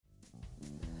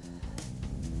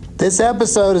This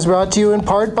episode is brought to you in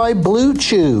part by Blue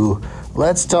Chew.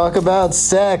 Let's talk about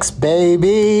sex,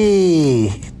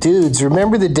 baby. Dudes,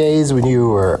 remember the days when you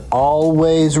were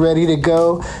always ready to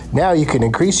go? Now you can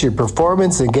increase your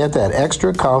performance and get that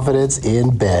extra confidence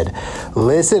in bed.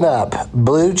 Listen up,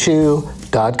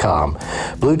 BlueChew.com.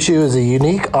 Blue Chew is a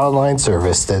unique online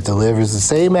service that delivers the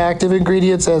same active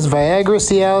ingredients as Viagra,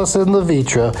 Cialis, and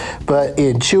Levitra, but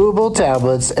in chewable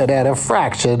tablets and at a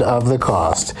fraction of the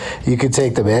cost. You can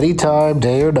take them anytime,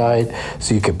 day or night,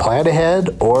 so you can plan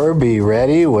ahead or be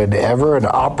ready whenever an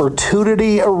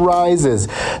opportunity arises.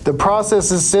 The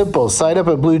process is simple. Sign up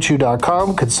at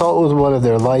BlueChew.com, consult with one of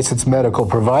their licensed medical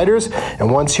providers, and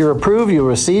once you're approved, you'll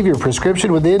receive your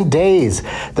prescription within days.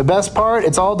 The best part,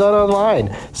 it's all done online,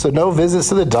 so no visits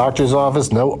to the doctor's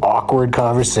office, no awkward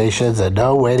conversations, and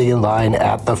no waiting in line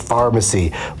at the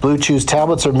pharmacy. Blue Chew's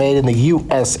tablets are made in the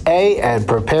USA and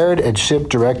prepared and shipped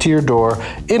direct to your door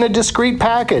in a discreet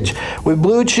package. With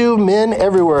Blue Chew, men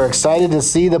everywhere are excited to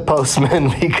see the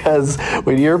postman because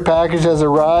when your package has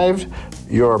arrived,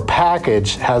 your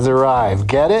package has arrived.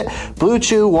 Get it? Blue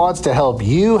Chew wants to help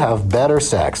you have better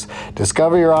sex.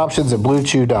 Discover your options at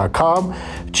BlueChew.com.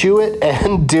 Chew it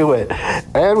and do it.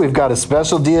 And we've got a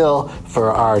special deal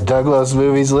for our Douglas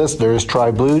Movies listeners.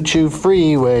 Try Blue Chew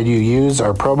free when you use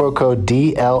our promo code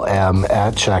DLM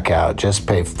at checkout. Just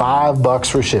pay $5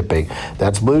 for shipping.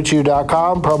 That's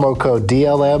BlueChew.com, promo code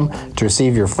DLM to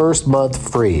receive your first month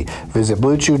free. Visit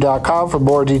BlueChew.com for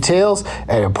more details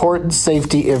and important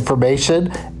safety information.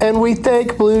 And we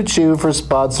thank Blue Chew for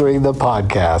sponsoring the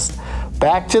podcast.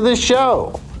 Back to the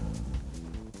show.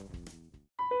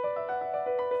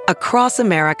 Across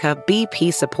America,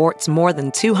 BP supports more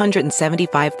than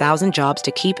 275,000 jobs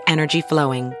to keep energy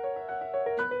flowing.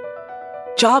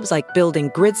 Jobs like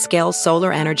building grid-scale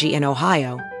solar energy in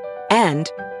Ohio and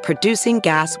producing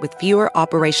gas with fewer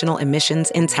operational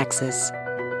emissions in Texas.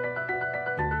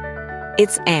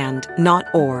 It's and, not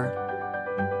or.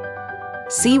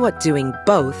 See what doing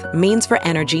both means for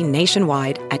energy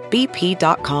nationwide at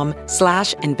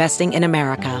bp.com/investing in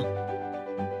America.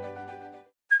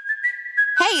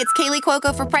 Hey, it's Kaylee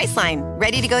Cuoco for Priceline.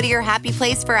 Ready to go to your happy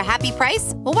place for a happy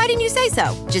price? Well, why didn't you say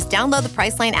so? Just download the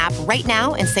Priceline app right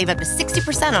now and save up to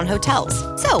 60% on hotels.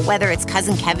 So whether it's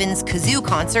Cousin Kevin's Kazoo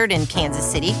Concert in Kansas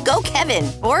City, go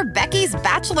Kevin, or Becky's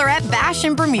Bachelorette Bash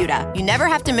in Bermuda, you never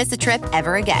have to miss a trip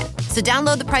ever again. So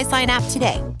download the Priceline app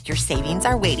today. Your savings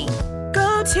are waiting.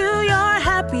 Go to your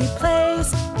happy place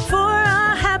for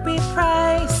a happy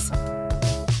price.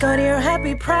 Go to your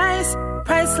happy price,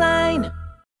 Priceline.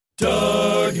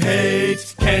 Doug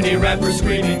hates candy wrappers,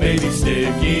 screaming baby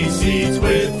sticky seeds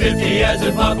with 50 as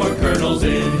in popcorn kernels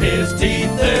in his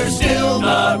teeth. There's still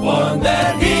not one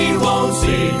that he won't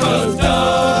see, 'cause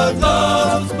Doug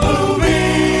loves movies.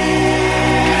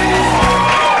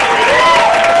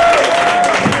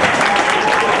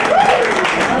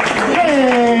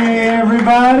 Hey,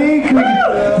 everybody.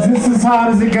 Is this as hot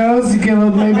as it goes? You get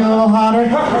maybe a little hotter?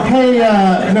 Hey,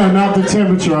 no, not the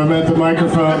temperature. I meant the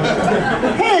microphone.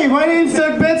 Hey, my name's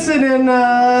Doug Benson, and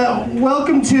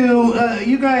welcome to,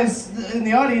 you guys in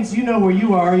the audience, you know where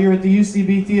you are. You're at the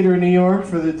UCB Theater in New York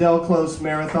for the Del Close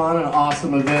Marathon, an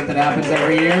awesome event that happens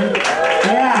every year.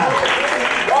 Yeah.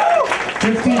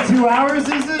 52 hours,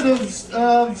 is it,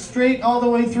 of straight all the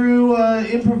way through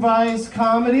improvised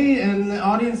comedy, and the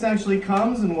audience actually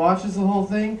comes and watches the whole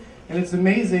thing, and it's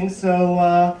amazing. So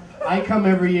I come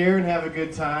every year and have a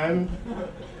good time.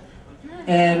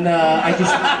 And I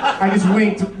just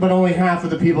winked, but only half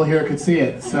of the people here could see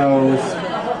it. So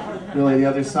really the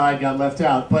other side got left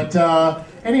out. But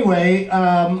anyway,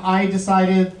 I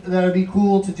decided that it'd be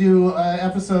cool to do an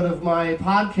episode of my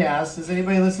podcast. Does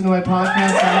anybody listen to my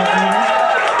podcast?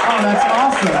 Oh, that's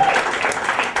awesome.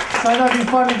 So I thought it'd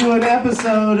be fun to do an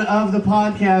episode of the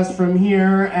podcast from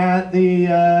here at the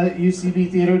UCB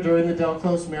Theater during the Del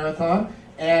Close Marathon.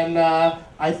 And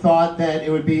I thought that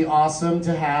it would be awesome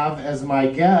to have as my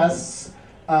guests,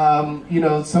 some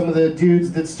of the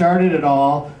dudes that started it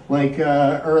all, like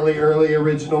early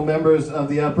original members of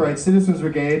the Upright Citizens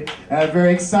Brigade. And I'm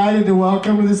very excited to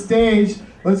welcome to the stage,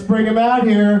 let's bring them out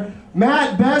here,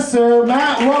 Matt Besser,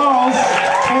 Matt Walsh,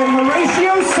 and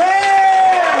Horatio Sanz!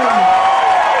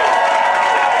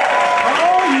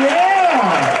 Oh yeah!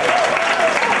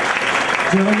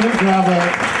 Gentlemen, grab a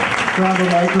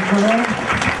microphone.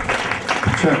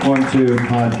 Check 1, 2,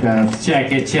 podcast.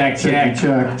 Check it, check.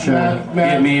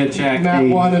 Matt, give me a check. Matt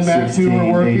 1 and Matt 2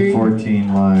 are working.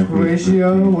 814 live.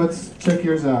 Horatio, let's check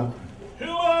yours out.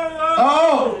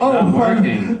 Oh, Not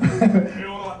working.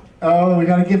 Oh, we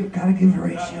gotta give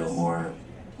Horatio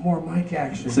more mic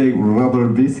action. Say rubber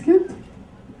biscuit?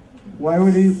 Why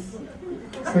would he?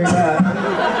 Say that.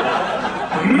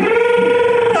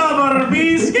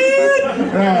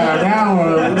 Yeah, now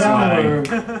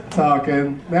we're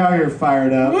talking. Now you're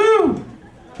fired up. Woo!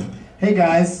 Hey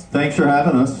guys. Thanks for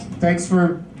having us. Thanks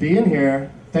for being here.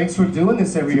 Thanks for doing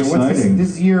this every year. What's exciting.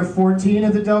 this is year 14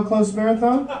 of the Del Close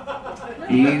Marathon?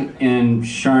 In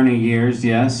Sharna years,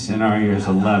 yes. In our years,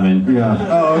 11. Yeah.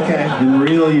 Oh, okay. In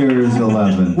real years,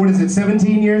 11. What is it,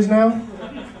 17 years now?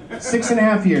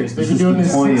 6.5 years. They've been doing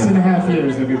this 6.5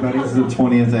 years, everybody. This is the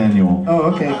 20th annual. Oh,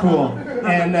 okay, cool.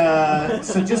 And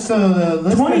so just so the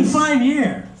listeners... 25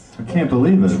 years! I can't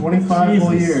believe it. 25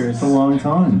 whole years. It's a long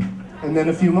time. And then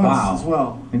a few months as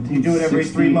well. You do it every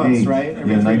 3 months, right?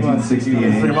 Every 3 months.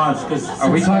 1968. 3 months.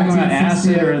 Are we talking about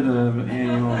acid or the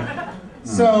annual?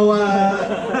 So, I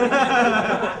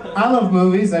love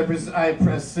movies. I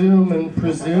presume and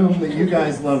presume that you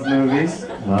guys love movies.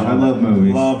 I love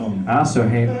movies. Love them. I also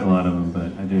hate a lot of them,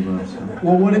 but I do love some.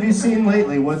 Well, what have you seen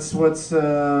lately? What's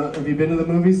have you been to the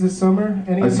movies this summer?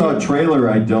 I saw a trailer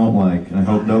I don't like, and I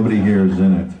hope nobody here is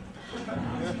in it.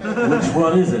 Which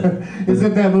one is it? Is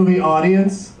it that movie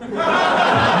Audience?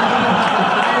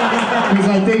 Because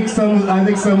I think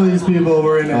some of these people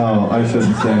were in it. Oh, I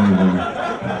shouldn't say anything.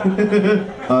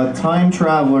 Time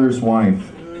Traveler's Wife.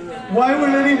 Why would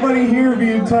anybody here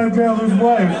be a time traveler's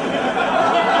wife?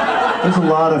 There's a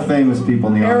lot of famous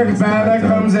people in the Eric audience. Bana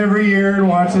comes every year and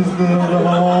watches the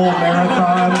whole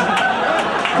marathon.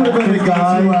 Could have been the 2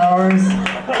 guy. hours.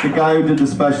 The guy who did the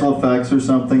special effects or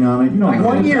something on it. You know,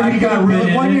 One year he got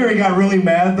really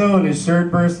mad though, and his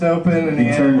shirt burst open, and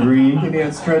he turned green. And he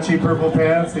had stretchy purple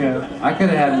pants. Yeah. I could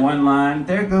have had one line.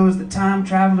 There goes the time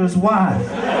traveler's wife.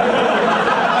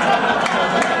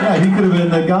 Yeah, he could have been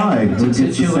the guy. Who It's a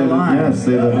gets to titular say that- line. yeah,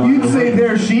 say that line. You'd say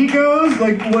there she goes.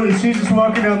 Like what? Is she just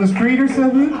walking down the street or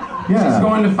something? She's Yeah.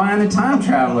 going to find the time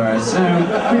traveler, I assume.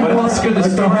 What else could the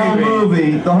Like the story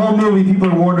be? whole movie, people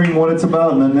are wondering what it's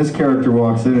about, and then this character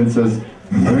walks in and says,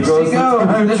 "There goes She goes,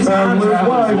 the time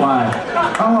traveler's wife.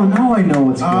 Oh, now I know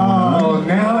what's going on. Oh,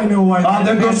 now I know why. Oh,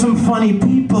 there goes some funny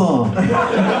people.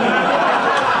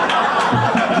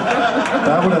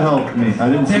 That would have helped me. I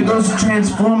didn't. There see goes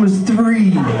Transformers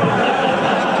 3.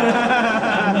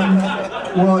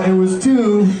 Well, it was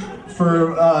 2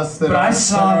 for us that. But I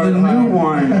saw the new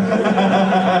one.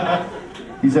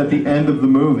 He's at the end of the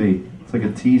movie. It's like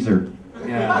a teaser.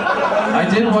 Yeah. I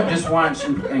did just watch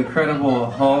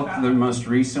Incredible Hulk, the most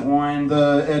recent one.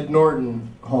 The Ed Norton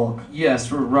Hulk.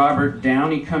 Yes, where Robert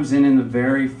Downey comes in the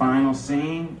very final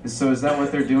scene. So is that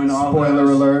what they're doing to all Spoiler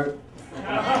those? alert.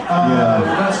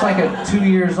 That's like 2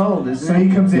 years old, isn't So it?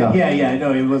 he comes in. Yeah. Yeah.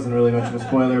 No, it wasn't really much of a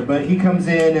spoiler, but he comes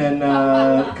in and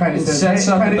kind of says, sets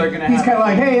up that they're gonna he's have- kind of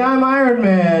like, "Hey, I'm Iron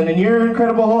Man, and you're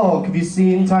Incredible Hulk. Have you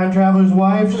seen Time Traveler's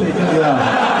Wife?" They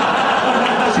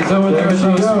just, She's over there with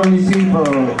those funny people.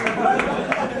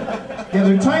 Yeah,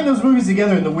 they're tying those movies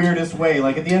together in the weirdest way.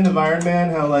 Like at the end of Iron Man,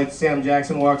 how like Sam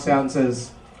Jackson walks out and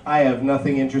says, "I have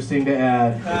nothing interesting to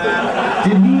add."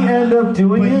 Did he end up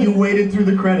doing But it? you waited through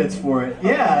the credits for it.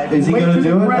 Yeah. Is he wait going to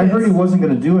through do the it? I credits. heard he wasn't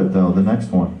going to do it though. The next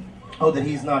one. Oh, that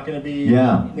he's not going to be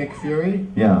Yeah. Nick Fury?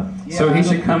 Yeah. Yeah, So I he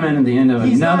don't- should come in at the end of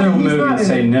He's another not- he's movie not and in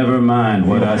say, it. "Never mind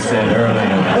what I said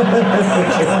earlier."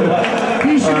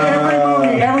 He should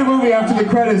every movie after the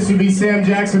credits should be Sam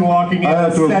Jackson walking in I have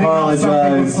and to setting up something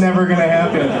apologize. that's never going to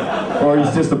happen. Or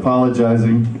he's just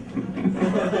apologizing.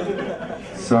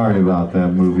 Sorry about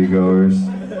that, moviegoers.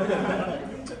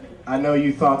 I know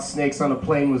you thought Snakes on a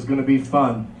Plane was going to be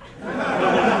fun.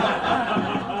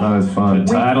 Not as fun.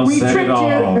 The title we said it tricked you.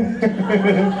 all.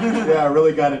 Yeah, I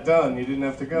really got it done. You didn't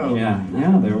have to go. Yeah,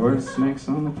 there were snakes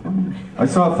on the plane. I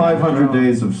saw 500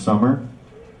 Days of Summer.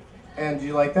 And do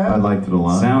you like that? I liked it a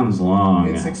lot. Sounds long.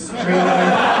 It's extremely...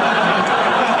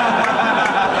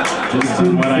 Just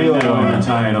on what I know in the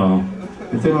title.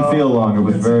 It didn't feel long. It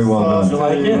was very well Did you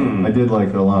done. like it? I did like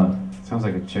it a lot. Sounds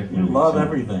like a chick You movie. love too.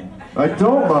 everything. I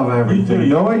don't love everything.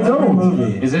 No, I don't.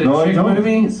 Movie. Is it a No, I chick don't.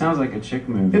 movie? It sounds like a chick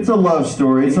movie. It's a love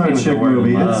story. It's not a Anything with chick the word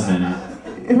movie. love in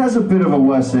it. It has a bit of a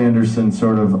Wes Anderson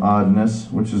sort of oddness,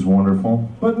 which is wonderful.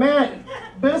 But Matt,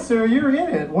 Besser, you're in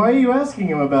it. Why are you asking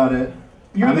him about it?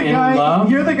 You're I'm the in guy.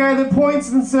 love? You're the guy that points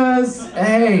and says,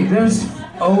 Hey, there's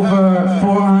over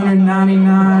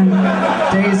 499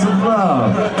 days of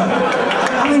love.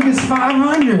 I think it's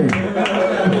 500.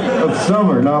 Of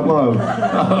summer, not love.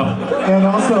 and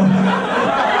also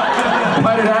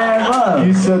Why did I add love?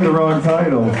 You said the wrong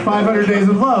title. 500 Days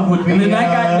of Love would be. And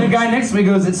then the guy next to me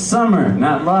goes, "It's summer,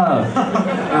 not love."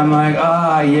 I'm like,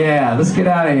 yeah, let's get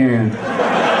out of here. Get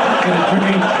a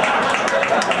drink.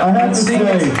 I have to Scene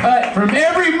gets say, cut from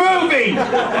every movie. me.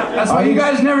 That's why you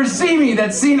guys never see me.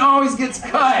 That scene always gets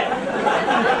cut.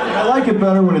 I like it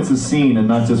better when it's a scene and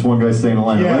not just one guy saying a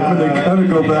line. I like when they kind of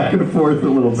go back and forth a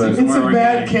little bit. It's a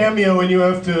bad cameo when you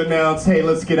have to announce, hey,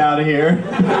 let's get out of here.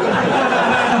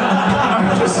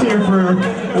 I'm just here for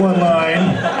one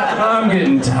line. I'm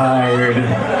getting tired.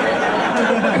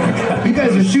 You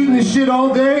guys are shooting this shit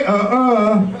all day?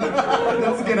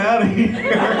 Let's get out of here.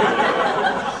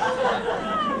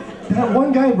 That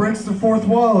one guy breaks the fourth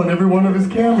wall in every one of his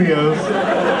cameos.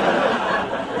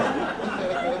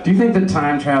 Do you think the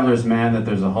time traveler's mad that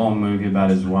there's a whole movie about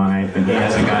his wife and he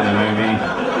hasn't gotten a movie?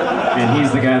 And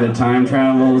he's the guy that time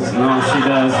travels and all she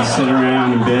does is sit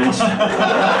around and bitch?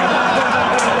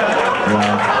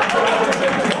 Yeah.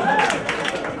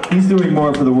 He's doing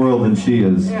more for the world than she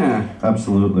is. Yeah.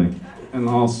 Absolutely. And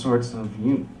all sorts of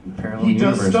parallel He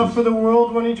does universes. stuff for the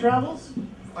world when he travels?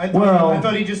 I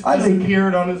thought he just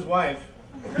disappeared on his wife.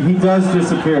 He does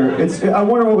disappear. I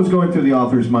wonder what was going through the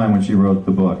author's mind when she wrote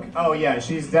the book. Oh yeah,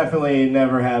 she's definitely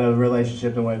never had a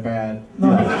relationship that went bad.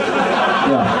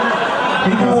 Yeah.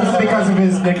 Because of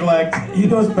his neglect. He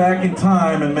goes back in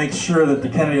time and makes sure that the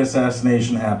Kennedy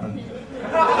assassination happened.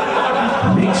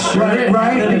 Make sure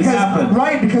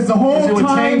because the whole it would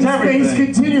time change space everything.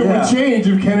 continuum would change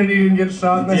if Kennedy didn't get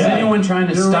shot in the Is head. anyone trying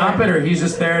to stop it, or he's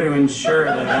just there to ensure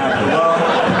that it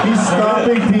happens? He's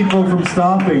stopping people from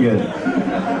stopping it.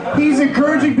 He's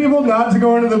encouraging people not to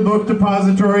go into the book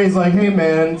depository. He's like, hey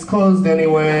man, it's closed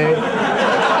anyway.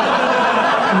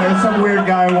 And there's some weird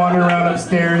guy wandering around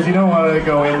upstairs. You don't want to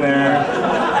go in there.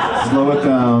 Slow it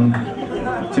down.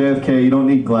 JFK, you don't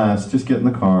need glass. Just get in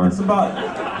the car. It's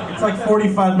like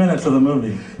 45 minutes of the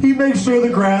movie. He makes sure the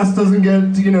grass doesn't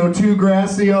get, too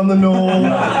grassy on the knoll.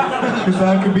 Because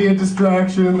that could be a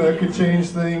distraction. That could change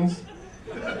things.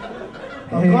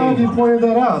 I'm glad you pointed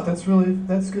that out. That's good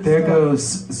There stuff.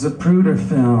 goes Zapruder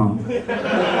film.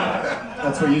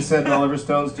 That's what you said in Oliver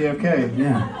Stone's JFK.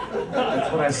 Yeah.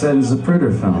 That's what I said in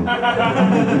Zapruder film.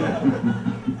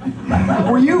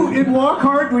 Were you in Walk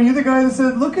Hard? Were you the guy that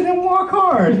said, look at him walk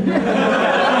hard? As a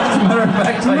matter of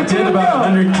fact, I did about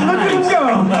 100 times. Look at him go.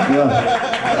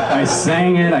 Yeah. I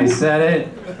sang it, I said it.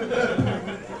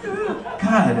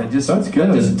 God, that just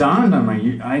dawned on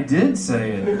me. I did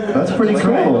say it. That's pretty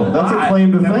cool. That's a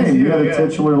claim to fame. You got a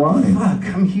titular line. Fuck,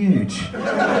 I'm huge.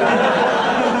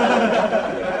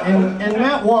 And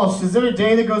Matt Walsh, is there a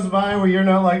day that goes by where you're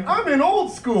not like, I'm in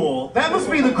old school? That must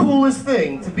be the coolest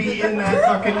thing, to be in that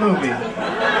fucking movie.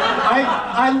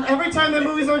 Every time that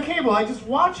movie's on cable, I just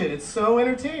watch it. It's so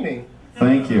entertaining.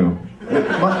 Thank you.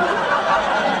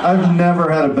 I've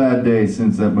never had a bad day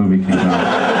since that movie came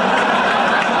out.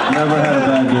 Never had a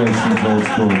bad day since Old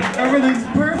School. Everything's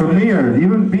perfect. Premiere,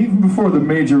 even before the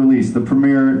major release, the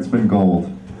premiere, it's been gold.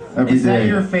 Every Is that day.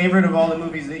 your favorite of all the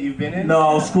movies that you've been in?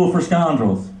 No, School for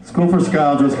Scoundrels. School for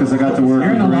Scoundrels, because I got to work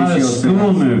You're in with a lot of Horatio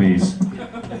school Sanz. movies.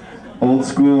 Old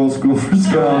School, School for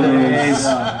Scoundrels,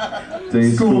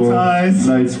 Day School Ties.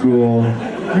 Night School.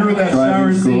 You were in that Driving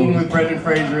shower School. scene with Brendan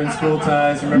Fraser in School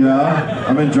Ties, remember that? Yeah,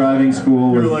 I'm in driving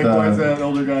school You with were like, why is that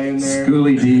older guy in there?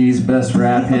 Schooly D's best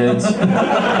rap hits.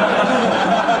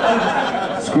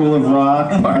 School of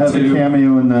Rock. I have a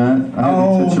cameo in that. I had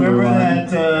a titular remember line.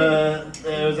 that,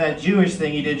 it was that Jewish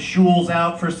thing he did, Schul's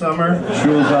out for summer?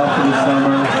 Schul's out for the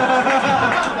summer.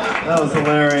 That was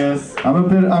hilarious.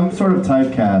 I'm sort of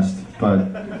typecast,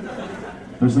 but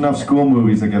there's enough school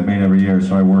movies that get made every year,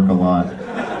 so I work a lot.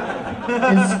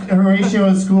 Is Horatio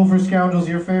and School for Scoundrels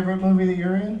your favorite movie that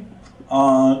you're in?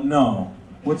 No.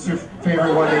 What's your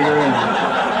favorite one that you're in?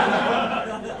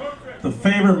 The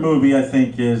favorite movie, I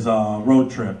think, is Road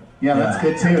Trip. Yeah, that's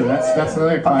good too. That's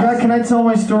another classic. Can I tell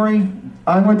my story?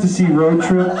 I went to see Road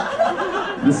Trip.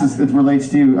 It relates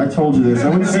to you. I told you this. I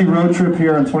went to see Road Trip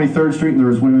here on 23rd Street, and there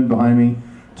was women behind me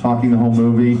talking the whole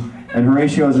movie. And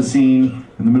Horatio has a scene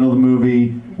in the middle of the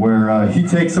movie where he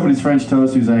takes somebody's French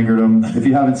toast who's angered him. If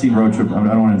you haven't seen Road Trip, I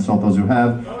don't want to insult those who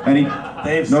have. And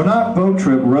not Boat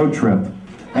Trip, Road Trip.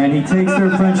 And he takes their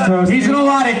French toast. He's in a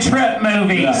lot of trip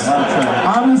movies.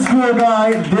 Yeah, I'm the school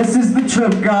guy. This is the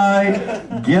trip guy.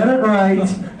 Get it right.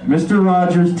 Mr.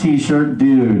 Rogers t-shirt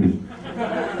dude.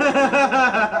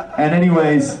 And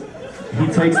anyways, he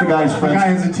takes the guy's French... The guy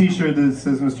has a t-shirt that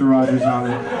says Mr. Rogers on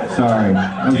it. Sorry.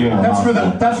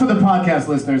 That's for the podcast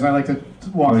listeners. I like to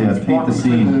walk paint the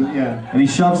scene. And he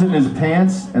shoves it in his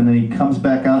pants, and then he comes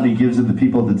back out and he gives it to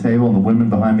people at the table, and the women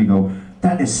behind me go,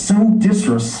 "That is so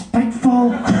disrespectful."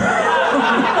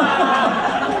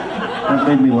 That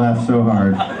made me laugh so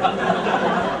hard.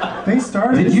 They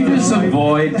started. Did you just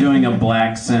avoid doing a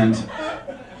black scent?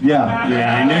 Yeah.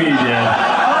 Yeah, I knew you did.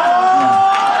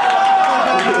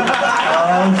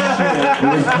 It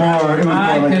was more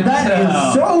like, that is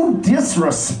so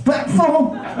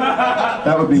disrespectful.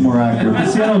 That would be more accurate. But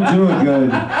see, I don't do a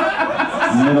good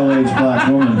middle-aged black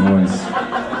woman voice.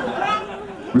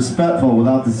 Respectful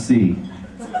without the C.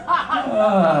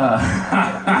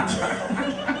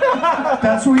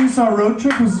 That's where you saw Road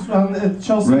Trip, was on at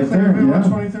Chelsea Right there, Clearview on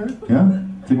yeah. 23rd? Yeah?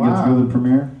 Didn't get to go to the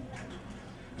premiere?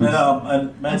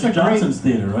 At Magic Johnson's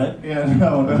theater, right? Yeah,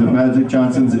 no. Was it Magic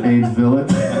Johnson's AIDS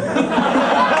Village?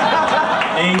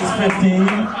 AIDS 15.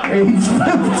 AIDS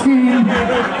 15.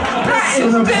 That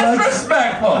is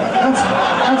disrespectful.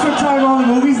 That's what time all the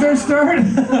movies there start?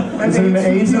 Is it an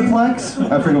AIDS-aplex?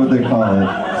 I forget what they call it.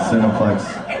 Cineplex.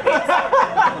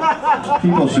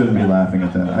 People shouldn't be laughing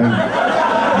at that.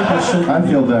 I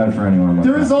feel bad for anyone like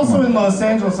There that. is also in Los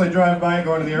Angeles, I drive by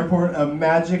going to the airport, a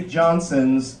Magic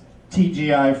Johnson's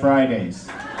TGI Fridays.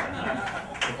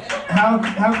 How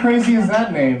crazy is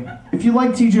that name? If you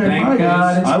like TGI Thank Fridays,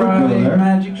 God it's I would Friday, go there.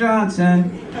 Magic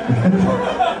Johnson.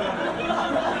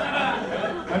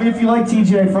 I mean, if you like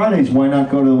TGI Fridays, why not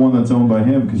go to the one that's owned by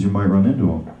him? Because you might run into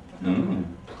him.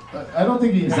 I don't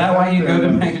think he. Is that why you go to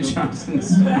Magic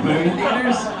Johnson's movie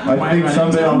theaters? I think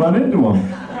someday I'll run into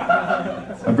him.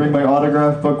 I bring my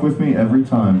autograph book with me every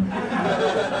time.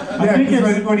 Yeah,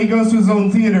 because when he goes to his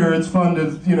own theater, it's fun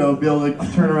to, be able to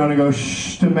turn around and go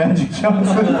shh to Magic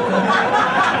Johnson.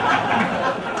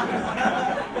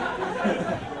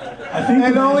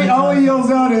 And all he yells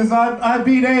out is, I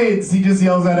beat AIDS. He just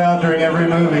yells that out during every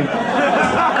movie.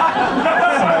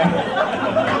 Sorry.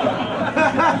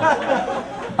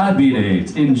 I beat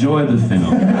AIDS. Enjoy the film.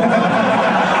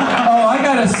 Oh, I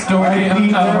got a story, a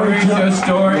Horatio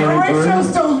story. Horatio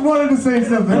still wanted to say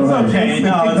something. It's okay.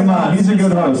 No, Come on, he's a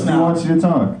good host. He wants you to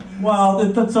talk.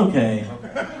 Well, that's okay.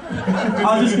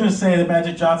 I was just going to say that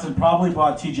Magic Johnson probably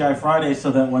bought TGI Fridays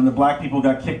so that when the black people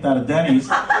got kicked out of Denny's,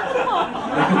 they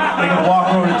could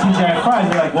walk over to TGI Fridays.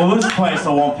 They're like, well, this place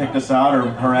won't kick us out or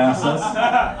harass us.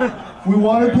 We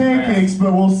wanted pancakes,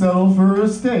 but we'll settle for a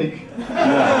steak. It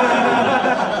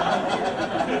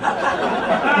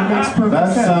makes perfect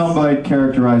That sense. soundbite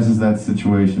characterizes that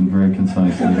situation very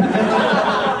concisely.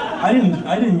 I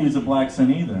didn't use a black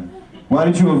sin either. Why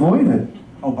did you avoid it?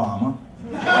 Obama.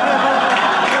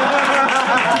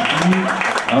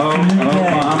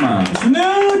 Obama. It's a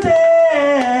new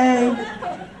day.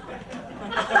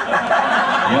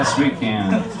 Yes, we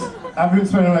can. I've been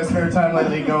spending my spare time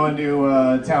lately going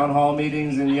to town hall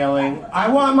meetings and yelling, I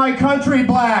want my country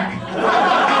black!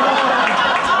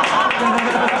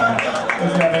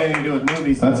 Doesn't have anything to do with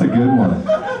movies. That's a good one.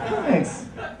 Thanks.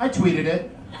 I tweeted it.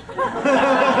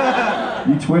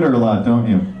 You Twitter a lot, don't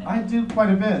you? I do quite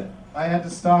a bit. I had to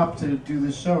stop to do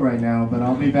this show right now, but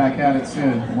I'll be back at it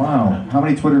soon. Wow. How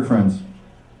many Twitter friends?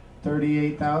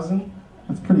 38,000?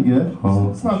 That's pretty good.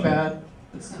 It's not bad.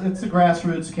 It's a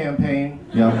grassroots campaign.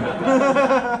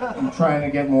 Yeah. I'm trying to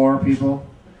get more people.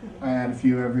 I add a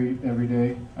few every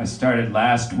day. I started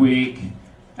last week,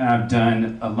 and I've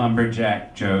done a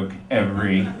lumberjack joke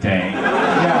every day.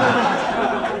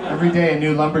 Yeah. Every day a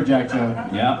new lumberjack joke.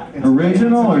 Yep.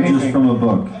 Original or amazing. just from a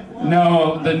book?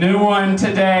 No, the new one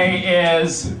today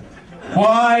is,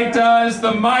 why does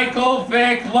the Michael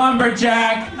Vick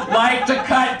lumberjack like to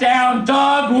cut down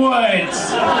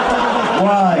dogwoods?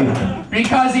 Why?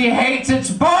 Because he hates its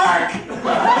bark!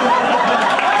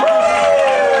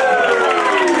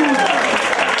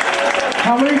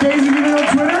 How many days have you been on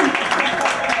Twitter?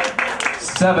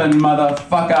 7,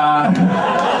 motherfucker.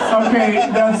 Okay,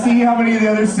 now see how many of the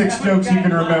other 6 jokes you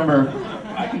can remember.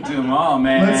 I can do them all,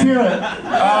 man. Let's hear it.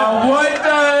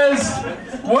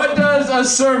 What does a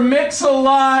Sir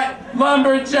Mix-a-Lot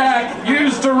lumberjack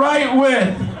use to write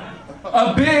with?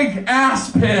 A big ass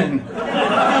pin.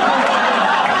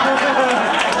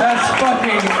 That's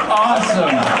fucking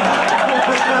awesome.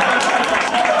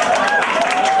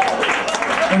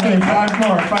 Okay, 5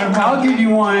 more. I'll give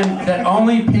you one that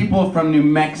only people from New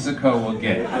Mexico will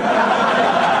get.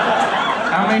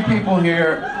 How many people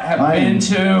here have been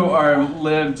to or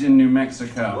lived in New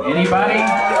Mexico? Anybody?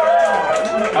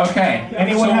 Okay.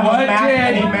 Anyone so have what a map? did?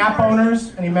 Any map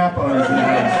owners? Any map owners in the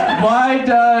house?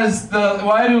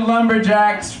 Why do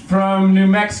lumberjacks from New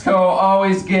Mexico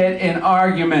always get in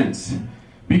arguments?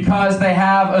 Because they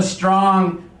have a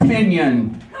strong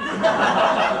pinion.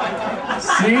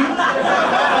 See?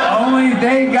 Only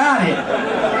they got it.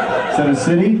 Is that a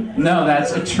city? No,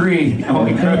 that's a tree.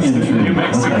 Only grows in New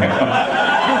Mexico.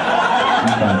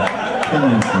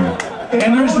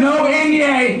 And there's no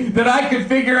inye that I could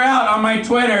figure out on my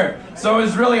Twitter, so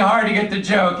it's really hard to get the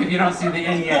joke if you don't see the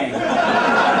inye.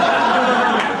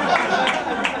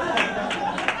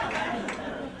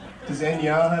 Does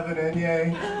Enya have an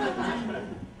Enye?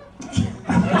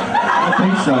 I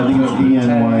think so. I think it's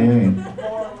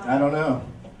ENYA. I don't know.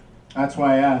 That's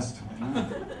why I asked.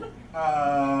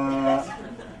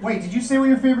 Wait, did you say what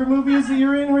your favorite movie is that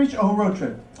you're in, Rach? Oh, Road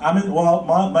Trip. I'm in. Well,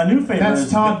 my new favorite. That's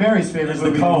is Todd Barry's favorite is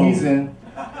movie The that Cove. he's in.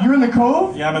 You're in The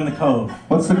Cove? Yeah, I'm in The Cove.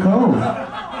 What's The Cove?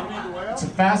 It's a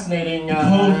fascinating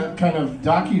kind of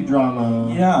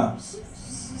docudrama. Yeah.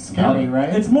 Scary, right?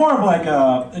 It's more of like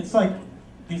it's like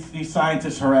these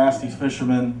scientists harass these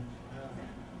fishermen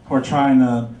who are trying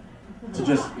to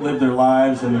just live their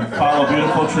lives and follow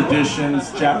beautiful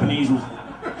traditions, Japanese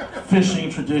fishing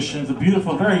traditions, a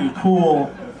beautiful, very cool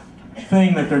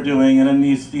thing that they're doing, and then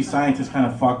these scientists kind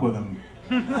of fuck with them.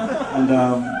 And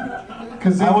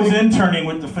I was interning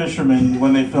with the fishermen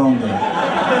when they filmed it.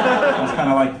 I was kind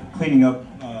of like cleaning up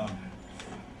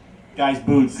guys'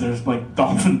 boots. There's like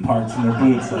dolphin parts in their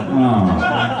boots. So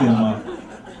I clean them up.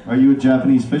 Are you a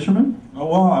Japanese fisherman? Oh,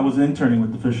 well, I was interning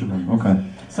with the fishermen. Okay.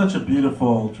 Such a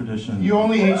beautiful tradition. You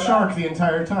only ate shark the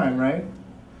entire time, right?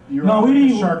 You were No, on we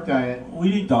the eat shark diet. We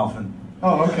eat dolphin.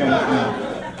 Oh, okay.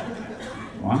 Yeah.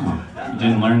 Wow. You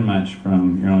didn't learn much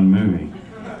from your own movie.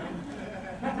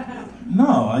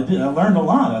 No, I did. I learned a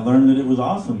lot. I learned that it was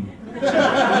awesome.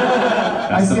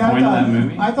 That's the point of that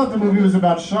movie? I thought the movie was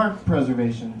about shark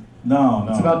preservation. No.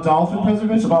 It's about dolphin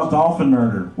preservation? It's about dolphin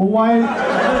murder. Well, why?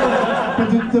 But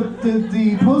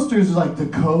the posters are like The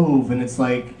Cove, and it's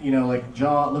like, you know, like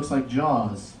Jaws. Looks like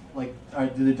Jaws. Like,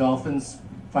 do the dolphins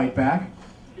fight back?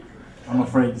 I'm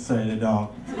afraid to say they don't.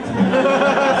 So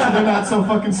they're not so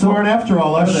fucking smart after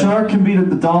all, are A they? shark can beat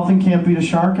the dolphin can't beat a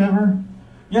shark ever?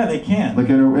 Yeah, they can. Like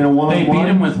in a one-on-one? They beat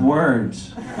him with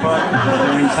words. But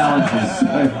their intelligence.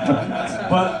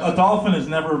 But a dolphin has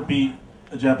never beat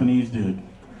a Japanese dude.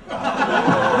 They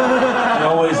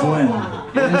always win.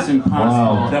 It is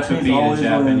impossible to beat a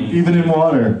Japanese. Even in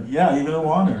water? Yeah, even in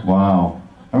water. Wow.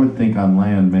 I would think on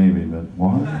land maybe, but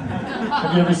water?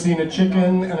 Have you ever seen a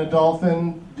chicken and a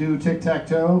dolphin do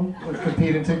tic-tac-toe? Or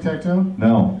compete in tic-tac-toe?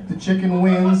 No. The chicken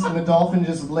wins and the dolphin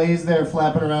just lays there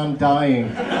flapping around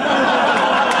dying.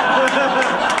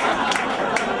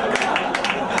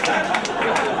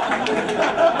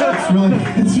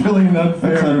 It's really an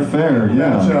unfair. That's unfair,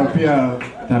 yeah. Matchup, yeah.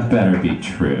 That better be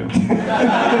true.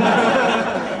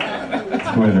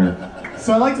 Twitter.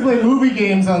 So I like to play movie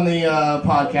games on the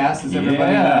podcast, as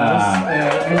everybody knows.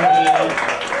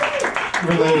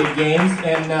 Movie-related games.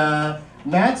 And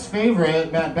Matt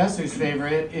Besser's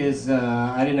favorite is,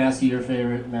 I didn't ask you your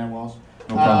favorite, Matt Walsh.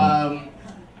 No problem.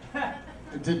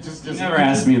 You never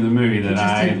asked me the movie that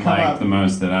I liked the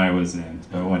most that I was in,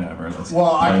 but whatever. Let's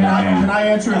well, play the game. can I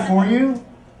answer it for you?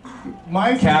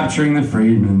 My Capturing the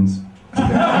Freedmans.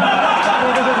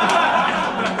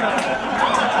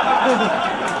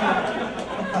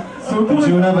 So did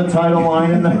you have a title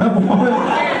line in that one?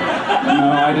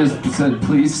 No, I just said,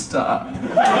 please stop. It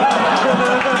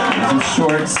was a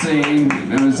short scene.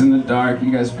 It was in the dark.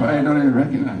 You guys probably don't even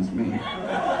recognize me.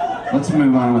 Let's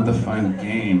move on with the fun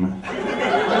game.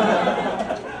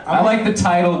 I like the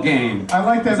title game. I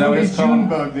like that Is what movie it's called?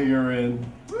 Junebug that you're in.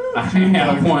 I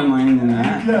have one line in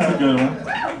that. Yeah, that's a good one.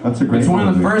 That's a great It's one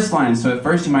of the movie. first lines, so at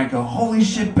first you might go, holy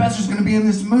shit, Besser's gonna be in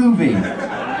this movie.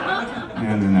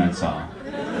 And then that's all.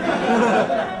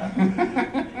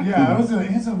 Yeah,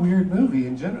 it's a weird movie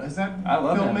in general. Is that I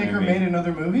love that filmmaker movie. made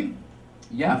another movie?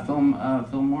 Yeah, Phil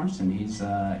Morrison.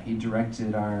 He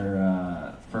directed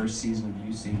our first season of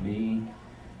UCB.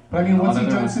 But I mean, what's he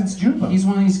done since Junebug? He's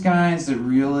one of these guys that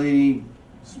really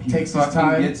Takes his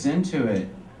time. gets into it.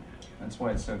 That's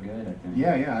why it's so good, I think.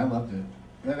 Yeah, I loved it.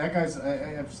 That guy's,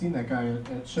 I've seen that guy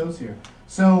at shows here.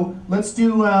 So let's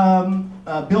do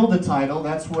build a title.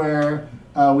 That's where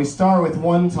we start with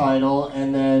one title,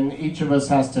 and then each of us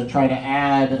has to try to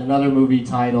add another movie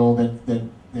title that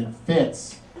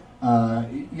fits.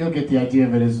 You'll get the idea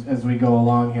of it as we go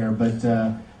along here, but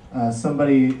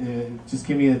somebody just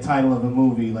give me the title of a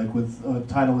movie, like with a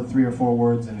title with 3 or 4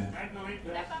 words in it.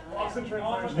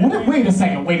 Wait a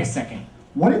second.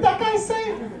 What did that guy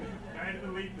say?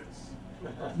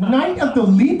 Night of the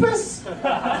Lepus?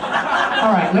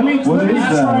 All right, let me try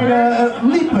to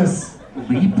Lepus.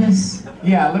 Lepus?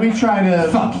 Yeah, let me try to.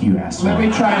 Fuck you, asshole. Let me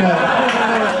try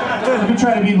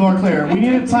to be more clear. We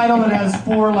need a title that has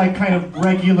 4 like kind of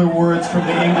regular words from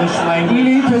the English language.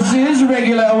 Lepus is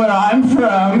regular where I'm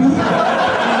from.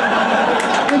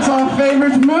 It's our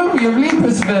favorite movie of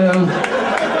Lepusville.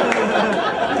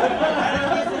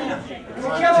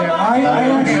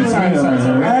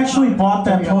 I actually bought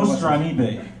that poster on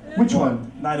eBay. Which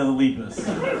one? Night of the Lepus.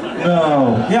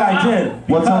 No. Yeah, I did.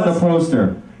 What's on the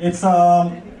poster? It's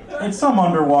It's some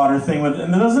underwater thing with,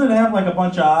 and doesn't it have like a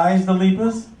bunch of eyes, the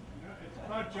Lipas?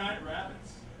 Giant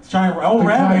rabbits. Rabbits.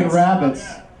 Giant rabbits.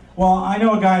 Well, I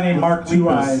know a guy named Mark Two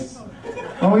Lipas. eyes.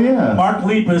 Oh yeah. Mark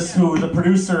Lipas, who is a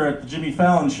producer at the Jimmy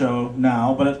Fallon show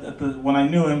now, but when I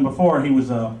knew him before, he would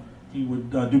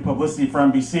do publicity for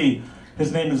NBC.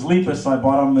 His name is Lipas, so I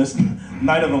bought him this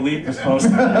Night of the Lipas poster.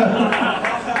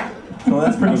 So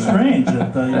that's pretty strange.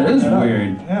 That is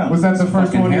weird. Yeah. Was that the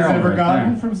first one he's ever right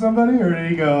gotten there. from somebody, or did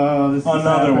he go, "Oh, this is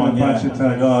Another one, a yeah. bunch of It's like,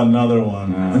 times"? oh, another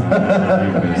one. All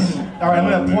right, I'm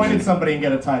gonna point at somebody and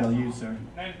get a title. You, sir.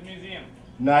 Night at the museum.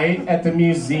 Night at the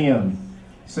museum.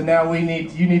 So now you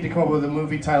need to come up with a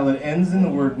movie title that ends in the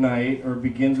word night or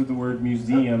begins with the word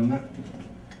museum.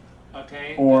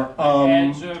 Okay. Or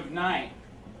Edge of Night.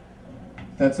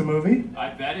 That's a movie? I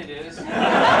bet it is.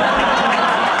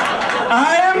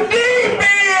 IMDb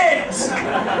it!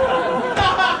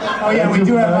 Oh yeah, we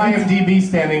do have IMDb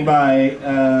standing by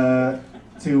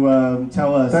to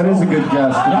tell us. That is a good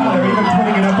guess. Wow, they're even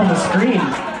putting it up on the screen.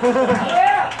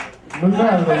 Move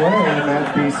out of the way,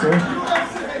 Matt Besser.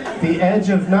 The Edge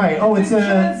of Night. Oh, it's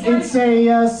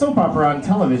a soap opera on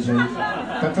television.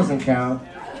 That doesn't count.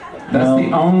 That's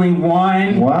the only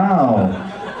one. Wow.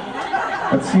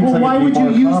 That seems Well, like why it'd would be you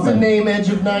more use the common. name Edge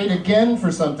of Night again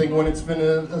for something when it's been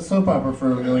a soap opera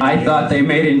for a million I years? thought they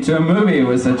made it into a movie. It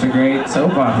was such a great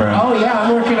soap opera. Oh yeah,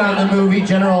 I'm working on the movie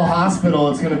General Hospital.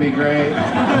 It's gonna be great.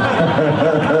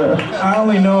 I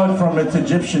only know it from its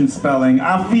Egyptian spelling.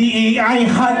 Afi'i ay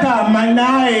hata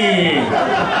manai.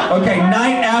 Okay,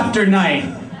 Night After Night.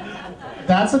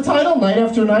 That's a title, Night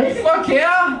After Night? Fuck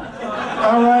yeah!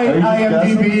 All right, Are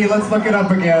you IMDb, let's look it up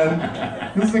again.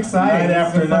 This is exciting. Night This is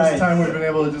After the first Night. time we've been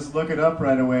able to just look it up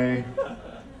right away.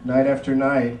 Night After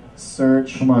Night.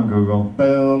 Search. Come on, Google.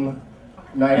 Boom.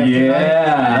 Night After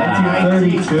Yeah. Night.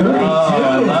 1932. Oh,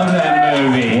 I love that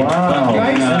movie. Wow.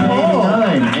 Nice pull.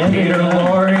 89. Peter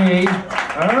Lorre.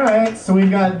 All right, so we've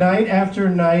got Night After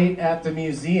Night at the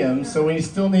museum. So we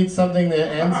still need something that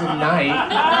ends in night.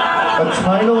 A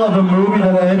title of a movie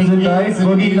that ends at night? Begins in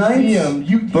Boogie Nights? museum.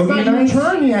 It's Boogie not your Nights?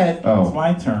 turn yet. It's Oh,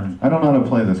 my turn. I don't know how to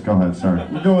play this. Go ahead, sorry.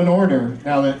 We'll go in order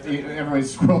now that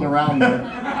everybody's scrolled around there.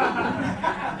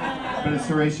 But it's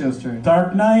Horatio's turn.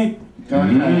 Dark Knight. Dark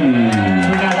Night. So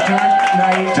we got Dark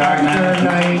Night Dark After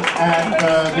Night at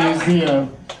the museum.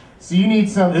 So you need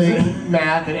something,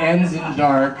 Matt, that ends in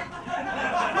dark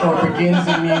or begins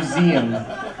in museum.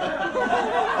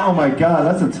 Oh my god,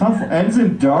 that's a tough one. Ends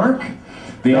in dark?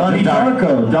 The Donnie Edge of Dark.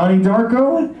 Darko. Donnie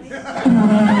Darko?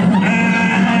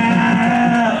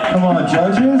 Come on,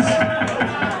 judges?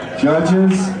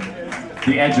 Judges?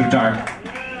 The Edge of Dark.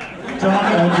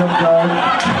 Edge of Dark.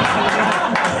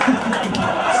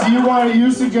 So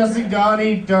you're suggesting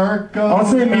Donnie Darko? I'll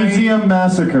say Museum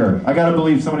Massacre. I gotta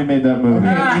believe somebody made that movie.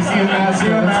 Okay, Museum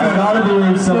Massacre. I gotta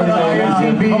believe somebody made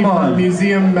that movie. Come on.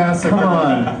 Museum Massacre. Come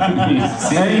on. Any Wow,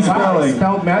 spelling.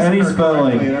 spelled massacre Any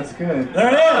spelling. correctly. That's good. There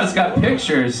it Oh, is. it's got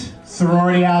pictures.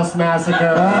 Sorority House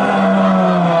Massacre.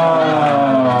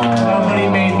 Somebody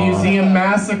made Museum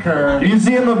Massacre.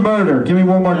 Museum of Murder. Give me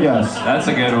one more guess. That's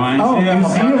a good one. Oh,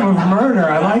 Museum of Murder.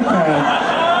 I like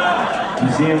that.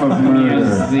 Museum of Murder.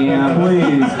 Museum.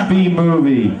 Please, B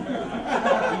movie.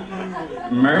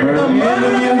 Murder. In the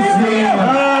museum. Museum.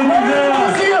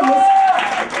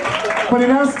 But it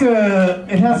has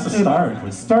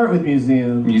to start with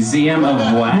museum. Museum of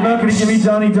Wax. You're not gonna give me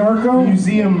Donnie Darko?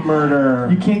 Museum murder.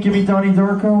 You can't give me Donnie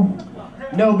Darko?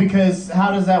 No, because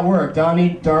how does that work?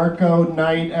 Donnie Darko,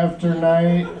 Night After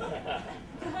Night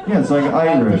Yeah, it's like at the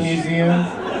Irish. museum.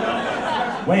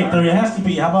 Wait, there has to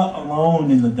be. How about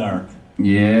Alone in the Dark? But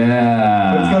it's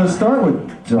Yeah. gotta start with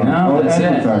Donnie. No, that's End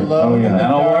it. with Dark. Alone Oh in the yeah.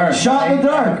 That'll Dark. work. Shot in the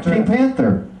Dark. Pink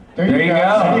Panther. There you go.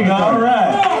 There you go. All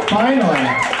right. Finally.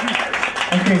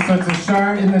 Okay, so it's a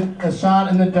shot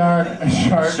in the dark, a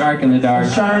shark. Shark in the dark. A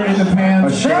shark in the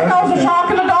pants. There goes a shark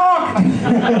in the dark.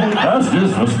 That's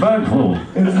disrespectful.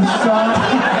 It's a shot.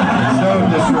 So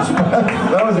disrespectful.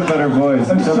 That was a better voice.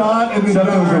 A shot in the Except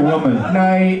it was a dark. woman.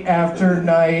 Night after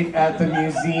night at the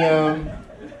museum.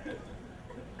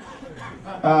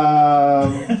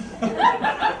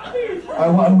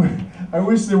 I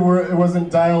wish it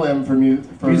wasn't dial M for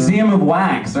Museum of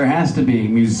Wax. There has to be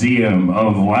Museum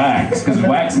of Wax because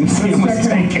Wax Museum was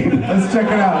taken. Let's check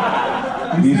it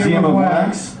out. Museum of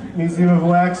Wax. Museum of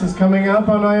Wax is coming up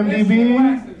on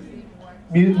IMDb.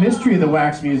 Mystery of the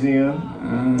Wax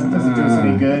Museum. That doesn't do us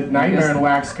any good. Nightmare in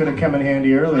Wax could have come in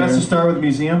handy earlier. Has to start with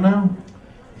museum now?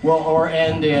 Well, or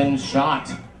end in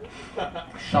shot.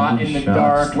 Shot in the Shot.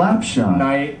 dark. Slap shot.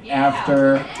 Night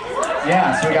after.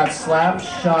 Yeah, so we got slap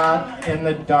shot in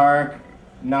the dark.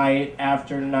 night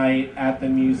after night at the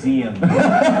museum.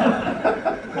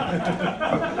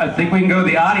 I think we can go to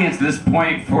the audience at this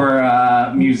point for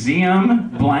museum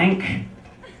blank.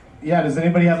 Yeah, does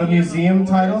anybody have a museum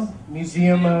title?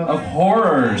 Museum of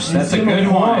Horrors. That's a Museum good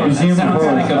of one. Horrors. That sounds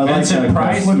like a Vincent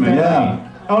Price movie. Yeah.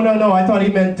 Oh, no, I thought he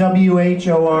meant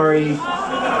W-H-O-R-E. Horrors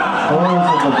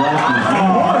of the Black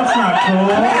Museum. Oh, that's not cool.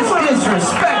 That's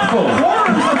disrespectful.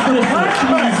 Horrors of the Black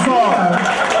Museum.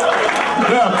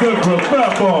 Yeah,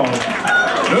 disrespectful.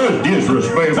 That's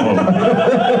disrespectful.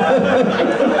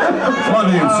 My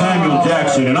name's Samuel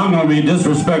Jackson, and I'm going to be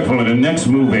disrespectful in the next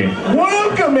movie.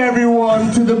 Welcome,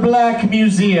 everyone, to the Black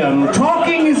Museum.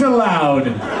 Talking is allowed.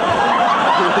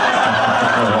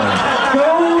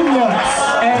 Go nuts.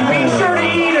 And be sure to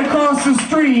eat across the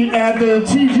street at the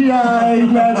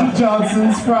TGI Magic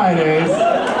Johnson's Fridays.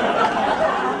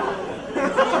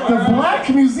 The Black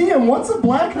Museum? What's a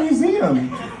Black Museum?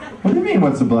 What do you mean,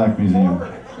 what's a Black Museum?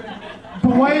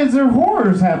 But why is there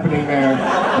horrors happening there?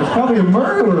 There's probably a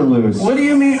murderer loose. What do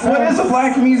you mean? What is a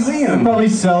Black It Museum? probably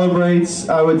celebrates,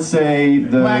 I would say,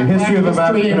 the history of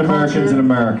African Americans in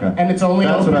America. And it's only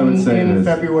That's open what I would say it in is.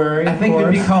 February. I think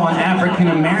it'd be called an African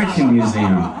American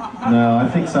Museum. No, I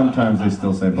think sometimes they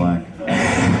still say black.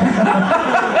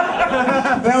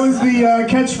 That was the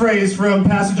catchphrase from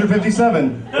Passenger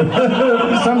 57.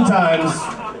 Sometimes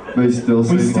They still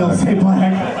say we still black. say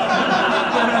black.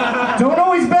 Don't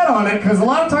always bet on it, because a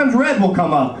lot of times red will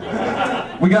come up.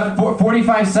 We got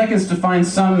 45 seconds to find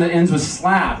something that ends with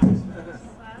slap.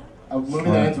 A movie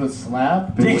that ends with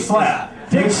slap? Dick slap.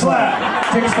 Dick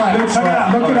slap. Dick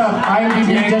slap. Look it up.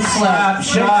 IMDb Dick slap.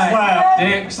 Shot.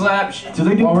 Dick slap. Do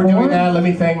they do While we're porn? doing that, let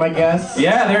me thank my guests.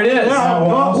 Yeah, there it is. Yeah,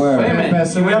 Walsh, where? Wait a minute.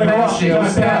 Besser, You went past it. You went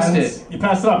Horatio, past Sanz. it. You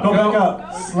passed it up. Go back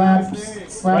up. Slap.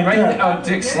 Right there. Oh,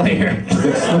 Dick Slater.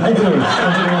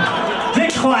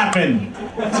 Dick clapping.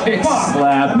 Dick I missed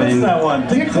slapping. that one.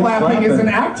 Dick clapping is an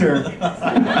actor.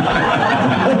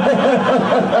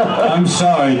 I'm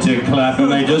sorry, Dick Clappin,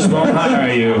 they just won't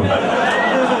hire you.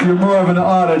 You're more of an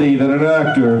oddity than an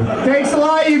actor. Thanks a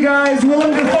lot, you guys.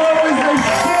 Willem Dafoe is the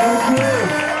shit.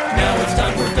 Now it's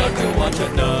time for Doug to watch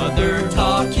another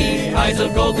talkie. Eyes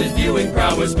of gold, his viewing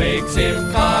prowess makes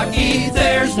him cocky.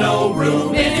 There's no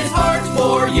room in his heart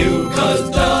for you, 'cause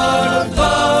Doug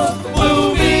loves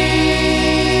movies.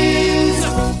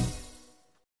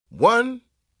 1,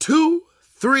 2,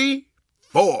 3,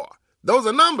 4. Those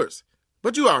are numbers.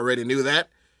 But you already knew that.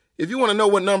 If you want to know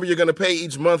what number you're going to pay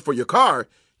each month for your car,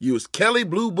 use Kelly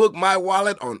Blue Book My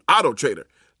Wallet on Auto Trader.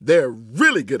 They're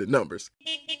really good at numbers.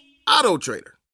 Auto Trader.